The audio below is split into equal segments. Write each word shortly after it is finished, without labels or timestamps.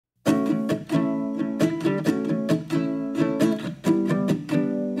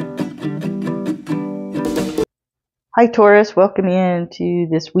Hi Taurus, welcome in to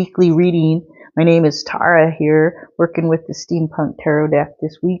this weekly reading. My name is Tara here, working with the Steampunk Tarot deck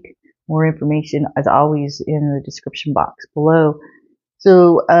this week. More information, as always, in the description box below.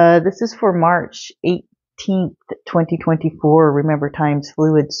 So this is for March 18th, 2024. Remember, time's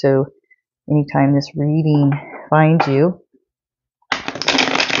fluid, so anytime this reading finds you,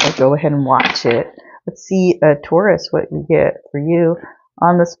 I'll go ahead and watch it. Let's see, Taurus, what we get for you.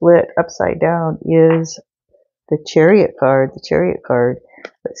 On the split, upside down, is the Chariot card,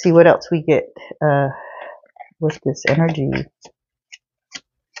 Let's see what else we get with this energy.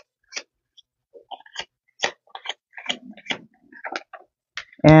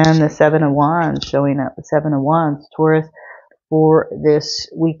 And the Seven of Wands showing up, the Seven of Wands, Taurus, for this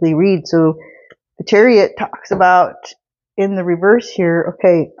weekly read. So the Chariot talks about, in the reverse here,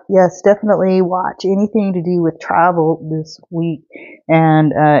 okay, yes, definitely watch anything to do with travel this week,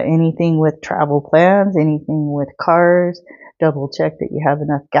 and anything with travel plans, anything with cars. Double check that you have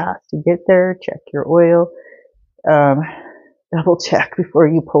enough gas to get there. Check your oil. Double check before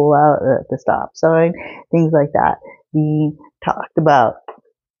you pull out at the stop sign. Things like that being talked about.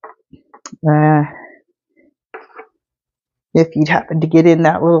 If you happen to get in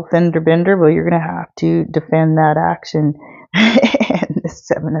that little fender bender, well, you're going to have to defend that action. And the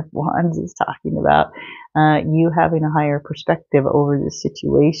Seven of Wands is talking about you having a higher perspective over this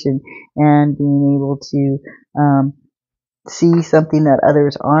situation and being able to see something that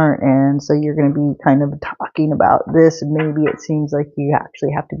others aren't. And so you're going to be kind of talking about this, and maybe it seems like you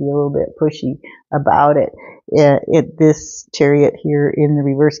actually have to be a little bit pushy about it. This Chariot here in the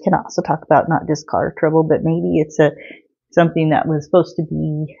reverse can also talk about not just car trouble, but maybe it's something that was supposed to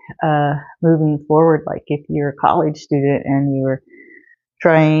be moving forward. Like if you're a college student and you're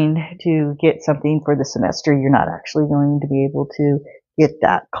trying to get something for the semester, you're not actually going to be able to get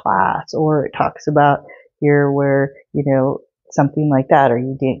that class. Or it talks about here where, something like that, or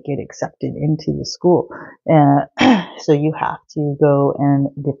you didn't get accepted into the school. So you have to go and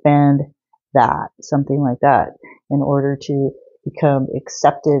defend that, something like that, in order to become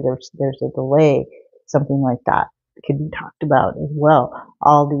accepted, or there's a delay, something like that could be talked about as well.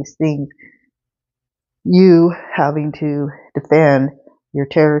 All these things, you having to defend your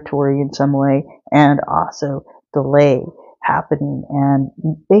territory in some way, and also delay happening, and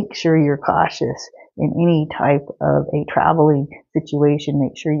make sure you're cautious in any type of a traveling situation.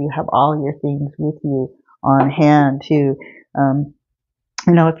 Make sure you have all your things with you on hand too.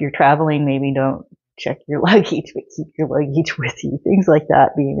 If you're traveling, maybe don't check your luggage, but keep your luggage with you. Things like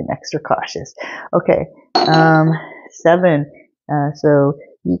that, being extra cautious. Okay, 7. So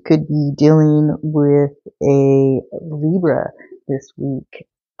you could be dealing with a Libra this week.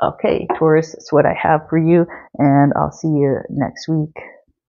 Okay, Taurus, that's what I have for you, and I'll see you next week.